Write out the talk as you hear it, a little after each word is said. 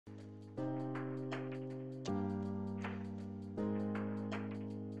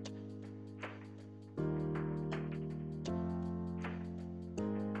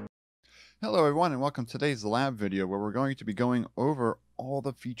Hello everyone and welcome to today's lab video where we're going to be going over all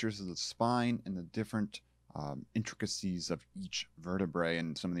the features of the spine and the different intricacies of each vertebrae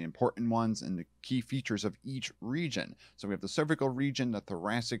and some of the important ones and the key features of each region. So we have the cervical region, the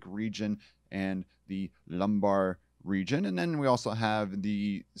thoracic region, and the lumbar region. And then we also have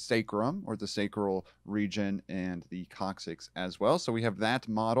the sacrum or the sacral region and the coccyx as well. So we have that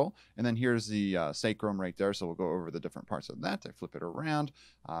model. And then here's the sacrum right there. So we'll go over the different parts of that. I flip it around.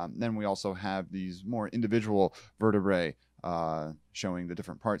 Then we also have these more individual vertebrae showing the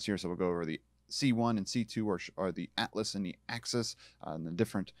different parts here. So we'll go over the C1 and C2 are the atlas and the axis, and the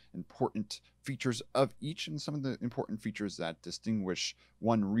different important features of each, and some of the important features that distinguish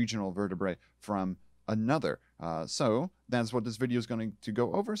one regional vertebrae from another. So that's what this video is going to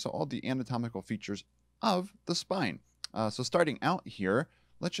go over. So all the anatomical features of the spine. So starting out here,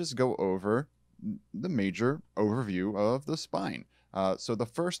 let's just go over the major overview of the spine. So the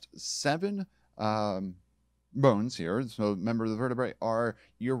first 7 bones here, so remember the vertebrae are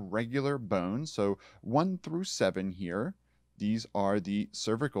irregular bones. So 1 through 7 here, these are the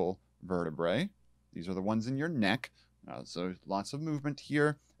cervical vertebrae. These are the ones in your neck. So lots of movement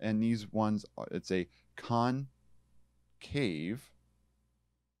here. And these ones, it's a concave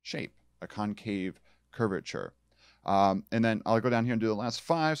shape, a concave curvature. And then I'll go down here and do the last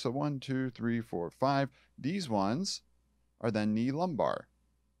 5. So 1, 2, 3, 4, 5. These ones are then the lumbar.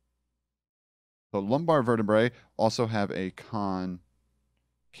 So lumbar vertebrae also have a concave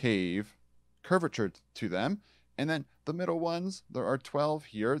curvature to them. And then the middle ones, there are 12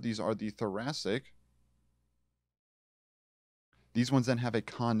 here. These are the thoracic. These ones then have a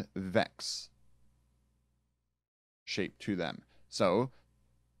convex shape to them. So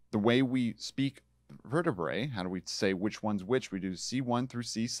the way we speak vertebrae, how do we say which one's which? We do C1 through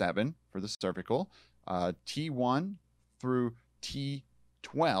C7 for the cervical, T1 through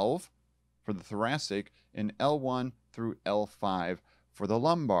T12 for the thoracic, and L1 through L5 for the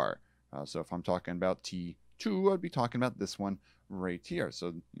lumbar. So if I'm talking about T2, I'd be talking about this one right here.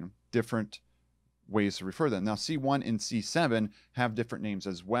 So different ways to refer them. Now C1 and C7 have different names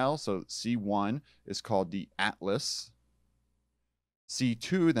as well. So C1 is called the atlas.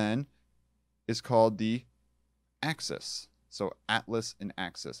 C2 then is called the axis. So atlas and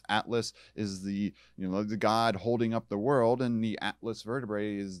axis. Atlas is the the god holding up the world, and the atlas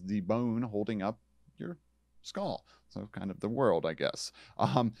vertebrae is the bone holding up your skull. So kind of the world, I guess.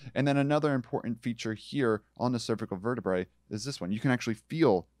 And then another important feature here on the cervical vertebrae is this one. You can actually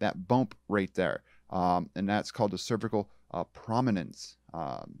feel that bump right there. And that's called the cervical prominence.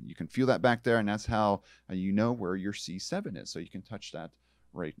 You can feel that back there, and that's how you know where your C7 is. So you can touch that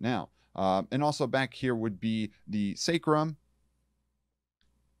right now. And also back here would be the sacrum,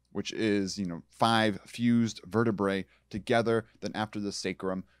 which is 5 fused vertebrae together. Then after the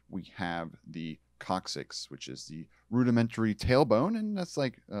sacrum, we have the coccyx, which is the rudimentary tailbone, and that's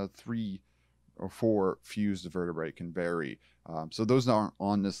like 3 or 4 fused vertebrae. It can vary. So those aren't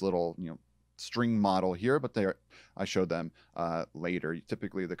on this little string model here, but I showed them later.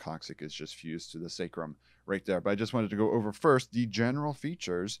 Typically the coccyx is just fused to the sacrum right there. But I just wanted to go over first the general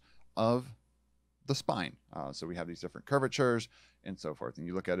features of the spine. So we have these different curvatures and so forth. And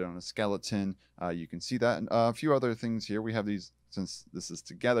you look at it on a skeleton, you can see that. And a few other things here. We have these, since this is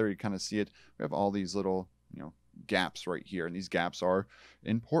together, you kind of see it. We have all these little, gaps right here. And these gaps are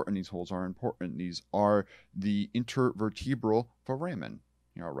important. These holes are important. These are the intervertebral foramen.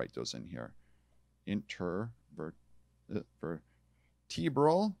 Here, I'll write those in here.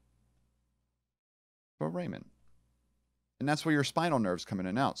 Intervertebral foramen. And that's where your spinal nerves come in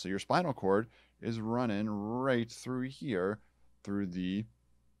and out. So your spinal cord is running right through here, through the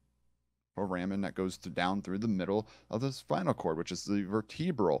foramen that goes down through the middle of the spinal cord, which is the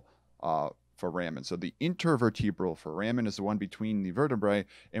vertebral foramen. So the intervertebral foramen is the one between the vertebrae.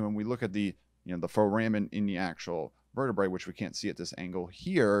 And when we look at the the foramen in the actual vertebrae, which we can't see at this angle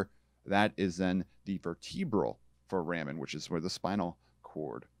here, that is then the vertebral foramen, which is where the spinal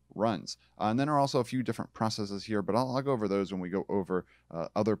cord runs. And then there are also a few different processes here, but I'll go over those when we go over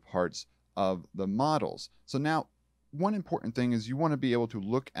other parts of the models. So now, one important thing is you want to be able to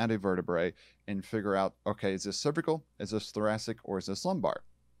look at a vertebrae and figure out, okay, is this cervical, is this thoracic, or is this lumbar?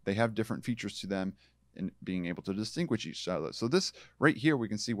 They have different features to them in being able to distinguish each other. So this right here, we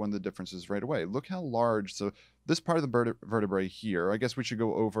can see one of the differences right away. Look how large. So this part of the vertebrae here, I guess we should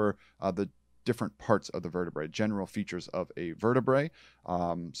go over the different parts of the vertebrae, general features of a vertebrae.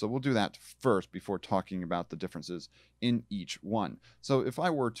 So we'll do that first before talking about the differences in each one. So if I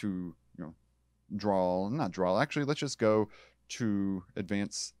were to, actually, let's just go to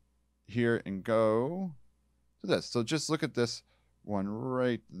advance here and go to this. So just look at this one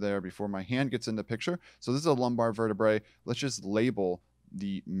right there before my hand gets in the picture. So this is a lumbar vertebrae. Let's just label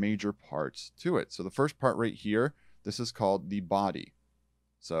the major parts to it. So the first part right here, this is called the body.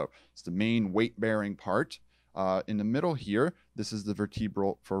 So it's the main weight-bearing part. In the middle here, this is the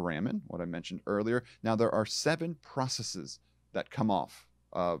vertebral foramen, what I mentioned earlier. Now there are 7 processes that come off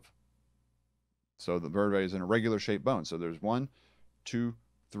of. So the vertebrae is an irregular shaped bone. So there's 1, 2,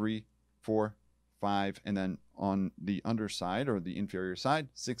 3, 4, 5, and then on the underside or the inferior side,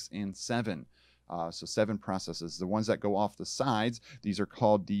 6 and 7. So 7 processes. The ones that go off the sides, these are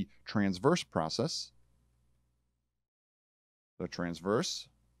called the transverse process. The transverse.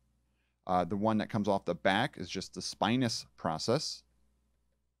 The one that comes off the back is just the spinous process.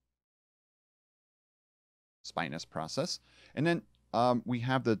 Spinous process. And then we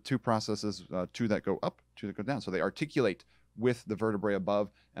have the 2 processes, 2 that go up, 2 that go down. So they articulate with the vertebrae above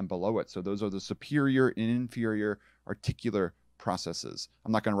and below it. So those are the superior and inferior articular processes.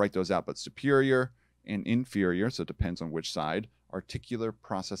 I'm not going to write those out, but superior and inferior, so it depends on which side, articular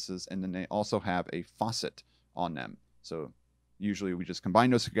processes, and then they also have a faucet on them. So usually we just combine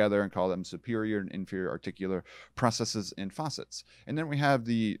those together and call them superior and inferior articular processes and faucets. And then we have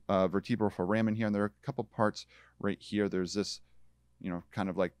the vertebral foramen here, and there are a couple parts right here. There's this, kind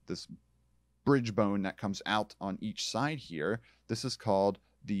of like this bridge bone that comes out on each side here. This is called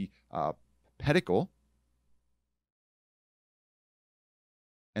the pedicle.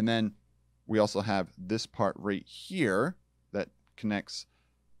 And then we also have this part right here that connects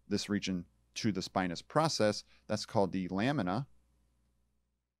this region to the spinous process. That's called the lamina.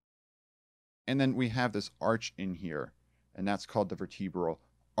 And then we have this arch in here, and that's called the vertebral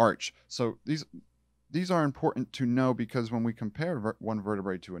arch. So these are important to know, because when we compare one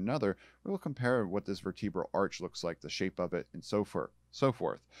vertebrae to another, we will compare what this vertebral arch looks like, the shape of it, and so forth.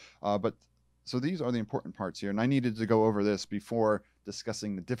 So these are the important parts here, and I needed to go over this before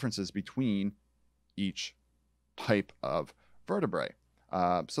discussing the differences between each type of vertebrae.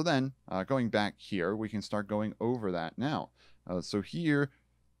 So then, going back here, we can start going over that now. So here,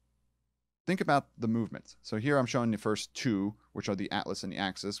 think about the movements. So here I'm showing the first 2, which are the atlas and the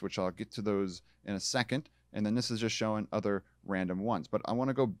axis, which I'll get to those in a second. And then this is just showing other random ones. But I want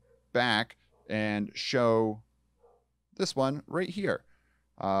to go back and show this one right here,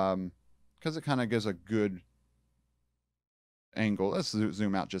 because it kind of gives a good angle. Let's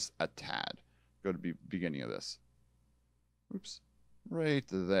zoom out just a tad. Go to the beginning of this. Oops. Right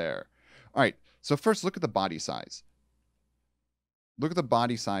there. All right. So first, look at the body size. Look at the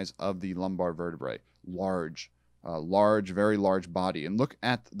body size of the lumbar vertebrae. Large, very large body. And look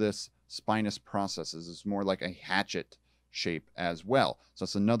at this spinous process. It's more like a hatchet shape as well. So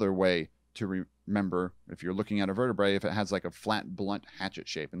that's another way to remember, if you're looking at a vertebrae, if it has like a flat, blunt hatchet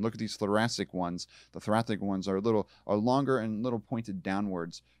shape. And look at these thoracic ones. The thoracic ones are longer and a little pointed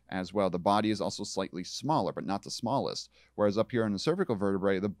downwards as well. The body is also slightly smaller, but not the smallest. Whereas up here in the cervical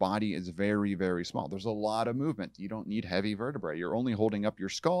vertebrae, the body is very, very small. There's a lot of movement. You don't need heavy vertebrae. You're only holding up your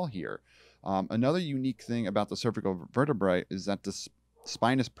skull here. Another unique thing about the cervical vertebrae is that the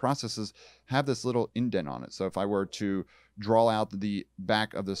spinous processes have this little indent on it. So if I were to draw out the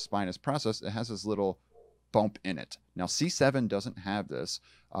back of the spinous process, it has this little bump in it. Now C7 doesn't have this,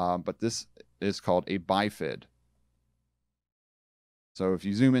 but this is called a bifid. So if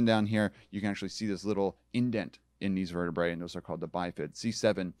you zoom in down here, you can actually see this little indent in these vertebrae, and those are called the bifid.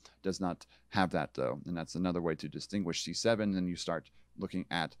 C7 does not have that, though, and that's another way to distinguish C7. Then you start looking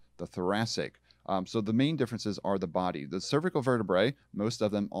at the thoracic. So the main differences are the body. The cervical vertebrae, most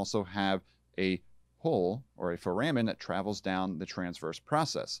of them also have a hole or a foramen that travels down the transverse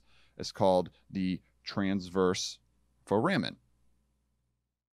process. It's called the transverse foramen.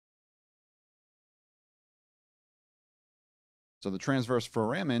 So the transverse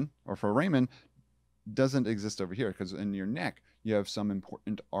foramen or foramen doesn't exist over here, because in your neck you have some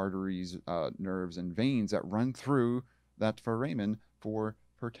important arteries, nerves, and veins that run through that foramen for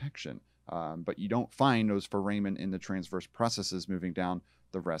protection. But you don't find those foramen in the transverse processes moving down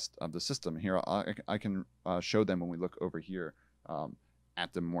the rest of the system. Here, I can show them when we look over here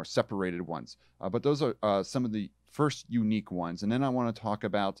at the more separated ones. But those are some of the first unique ones. And then I want to talk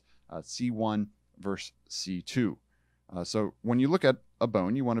about C1 versus C2. So when you look at a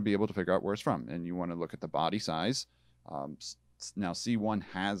bone, you want to be able to figure out where it's from, and you want to look at the body size. Now, C1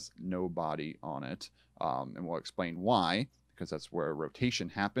 has no body on it, and we'll explain why, because that's where rotation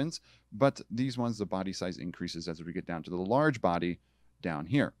happens. But these ones, the body size increases as we get down to the large body down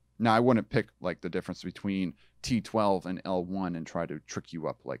here. Now, I wouldn't pick like the difference between T12 and L1 and try to trick you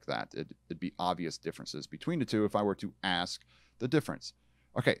up like that. It'd be obvious differences between the two if I were to ask the difference.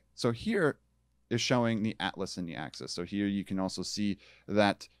 Okay, so here is showing the atlas and the axis. So here you can also see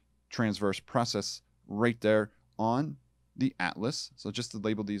that transverse process right there on the atlas. So just to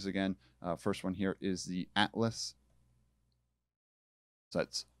label these again, first one here is the atlas. So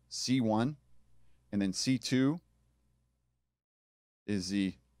that's C1, and then C2 is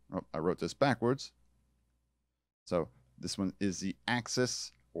the, oh, I wrote this backwards. So this one is the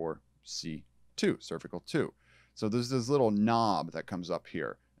axis, or C2, cervical 2. So there's this little knob that comes up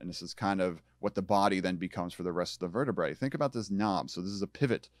here, and this is kind of what the body then becomes for the rest of the vertebrae. Think about this knob. So this is a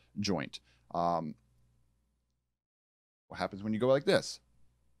pivot joint. What happens when you go like this?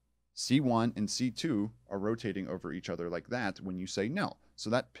 C1 and C2 are rotating over each other like that when you say no. So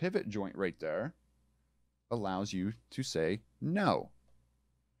that pivot joint right there allows you to say no.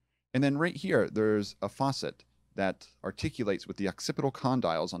 And then right here, there's a faucet that articulates with the occipital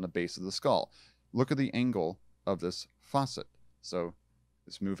condyles on the base of the skull. Look at the angle of this faucet. So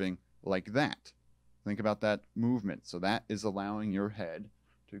it's moving like that. Think about that movement. So that is allowing your head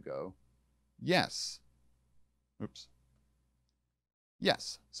to go yes. Oops.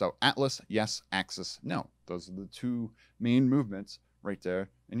 Yes. So atlas, yes. Axis, no. Those are the two main movements right there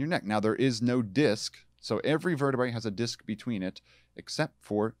in your neck. Now, there is no disc. So every vertebrae has a disc between it, except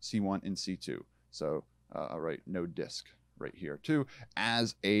for C1 and C2. So I'll write no disc right here too,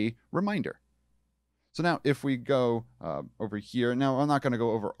 as a reminder. So now if we go over here, now I'm not going to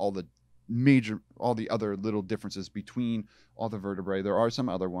go over all the other little differences between all the vertebrae. There are some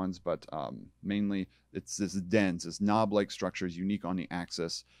other ones, but mainly it's this dens, this knob-like structure is unique on the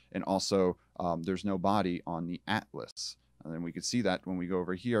axis, and also there's no body on the atlas. And then we can see that when we go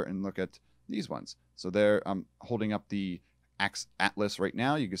over here and look at these ones. So there, I'm holding up the atlas right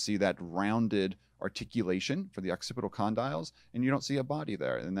now. You can see that rounded articulation for the occipital condyles, and you don't see a body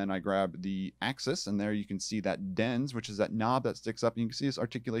there. And then I grab the axis, and there you can see that dens, which is that knob that sticks up, and you can see this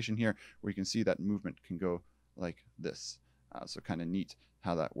articulation here where you can see that movement can go like this. So kind of neat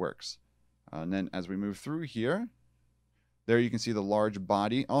how that works. And then as we move through here, there you can see the large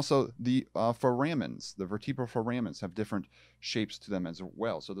body. Also, the foramens, the vertebral foramens, have different shapes to them as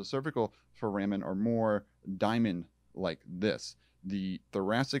well. So the cervical foramen are more diamond like this. The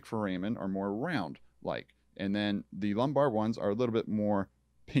thoracic foramen are more round-like, and then the lumbar ones are a little bit more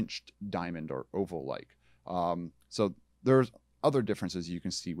pinched diamond or oval-like. So there's other differences you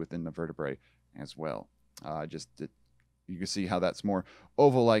can see within the vertebrae as well. You can see how that's more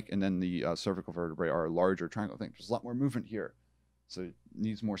oval-like, and then the cervical vertebrae are a larger triangle thing. There's a lot more movement here, so it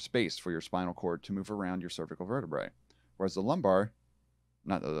needs more space for your spinal cord to move around your cervical vertebrae. Whereas the lumbar,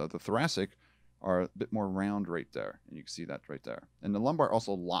 not the thoracic, are a bit more round right there, and you can see that right there. And the lumbar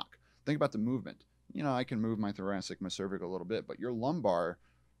also lock. Think about the movement. You know, I can move my thoracic, my cervical a little bit, but your lumbar,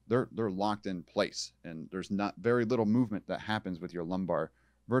 they're locked in place, and there's not very little movement that happens with your lumbar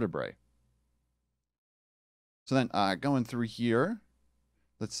vertebrae. So then going through here,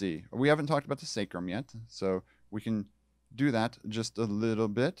 let's see. We haven't talked about the sacrum yet, so we can do that just a little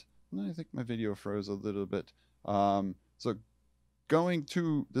bit. I think my video froze a little bit. So going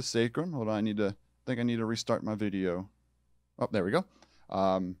to the sacrum, hold on, I think I need to restart my video. Oh, there we go.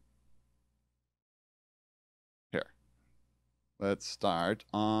 Here. Let's start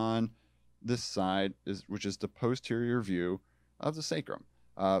on this side, which is the posterior view of the sacrum.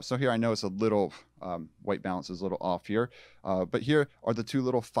 So here I know it's a little, white balance is a little off here, but here are the two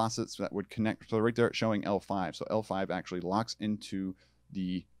little faucets that would connect. So right there it's showing L5. So L5 actually locks into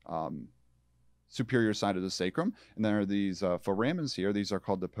the superior side of the sacrum. And there are these foramens here. These are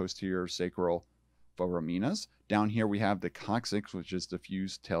called the posterior sacral foraminas. Down here we have the coccyx, which is the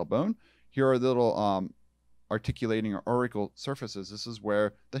fused tailbone. Here are the little articulating or auricle surfaces. This is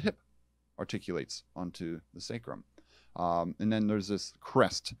where the hip articulates onto the sacrum. And then there's this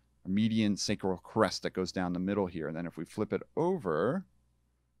crest, a median sacral crest that goes down the middle here. And then if we flip it over,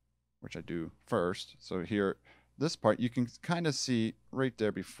 which I do first, so here, this part, you can kind of see right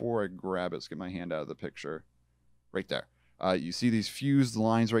there before I grab it. Let's get my hand out of the picture. Right there. You see these fused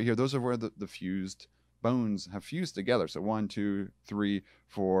lines right here. Those are where the fused bones have fused together. So 1, 2, 3,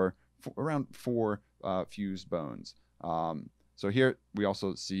 4, around 4 fused bones. So here we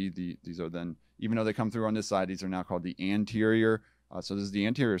also see these are then, even though they come through on this side, these are now called the anterior. So this is the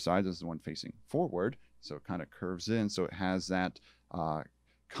anterior side. This is the one facing forward. So it kind of curves in. So it has that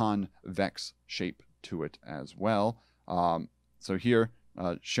convex shape to it as well. So here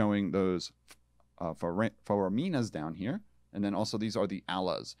showing those foraminas down here. And then also these are the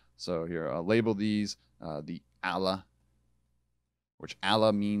alas. So here I'll label these the ala, which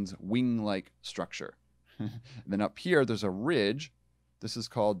ala means wing-like structure. Then up here there's a ridge. This is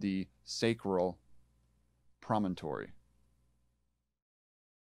called the sacral promontory.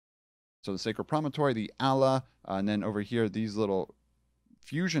 So the sacral promontory, the ala, and then over here, these little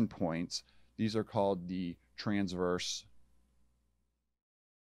fusion points, these are called the transverse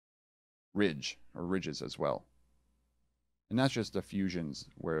ridge, or ridges as well. And that's just the fusions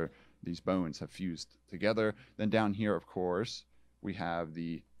where these bones have fused together. Then down here, of course, we have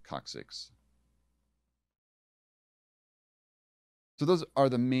the coccyx. So those are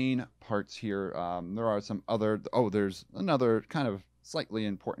the main parts here. There are some other, there's another kind of slightly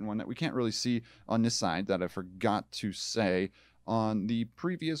important one that we can't really see on this side that I forgot to say on the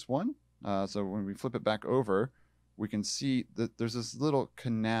previous one. So when we flip it back over, we can see that there's this little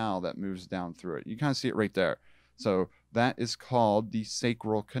canal that moves down through it. You kind of see it right there. So that is called the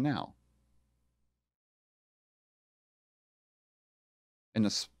sacral canal. And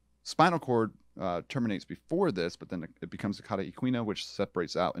the spinal cord terminates before this, but then it becomes the cauda equina, which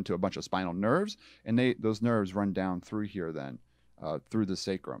separates out into a bunch of spinal nerves, and those nerves run down through here then, through the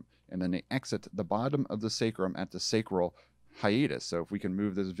sacrum, and then they exit the bottom of the sacrum at the sacral hiatus. So if we can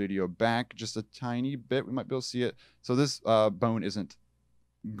move this video back just a tiny bit, we might be able to see it. So this bone isn't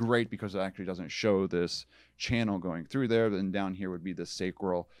great because it actually doesn't show this channel going through there. Then down here would be the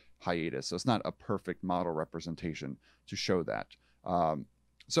sacral hiatus. So it's not a perfect model representation to show that.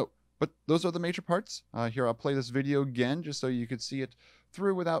 But those are the major parts. Here, I'll play this video again just so you could see it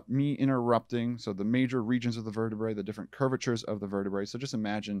through without me interrupting. So the major regions of the vertebrae, the different curvatures of the vertebrae. So just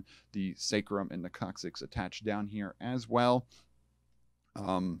imagine the sacrum and the coccyx attached down here as well.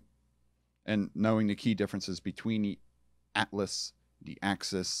 And knowing the key differences between the atlas, the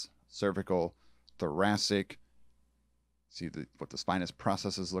axis, cervical, thoracic. See what the spinous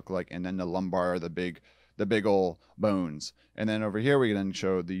processes look like, and then the lumbar, the big old bones. And then over here, we then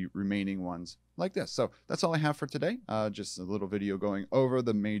show the remaining ones like this. So that's all I have for today. Just a little video going over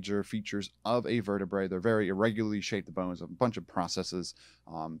the major features of a vertebrae. They're very irregularly shaped bones, a bunch of processes,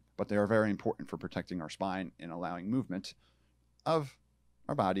 but they are very important for protecting our spine and allowing movement of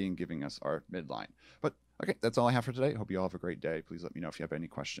our body and giving us our midline. But okay, that's all I have for today. Hope you all have a great day. Please let me know if you have any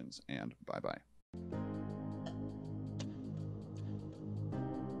questions, and bye-bye.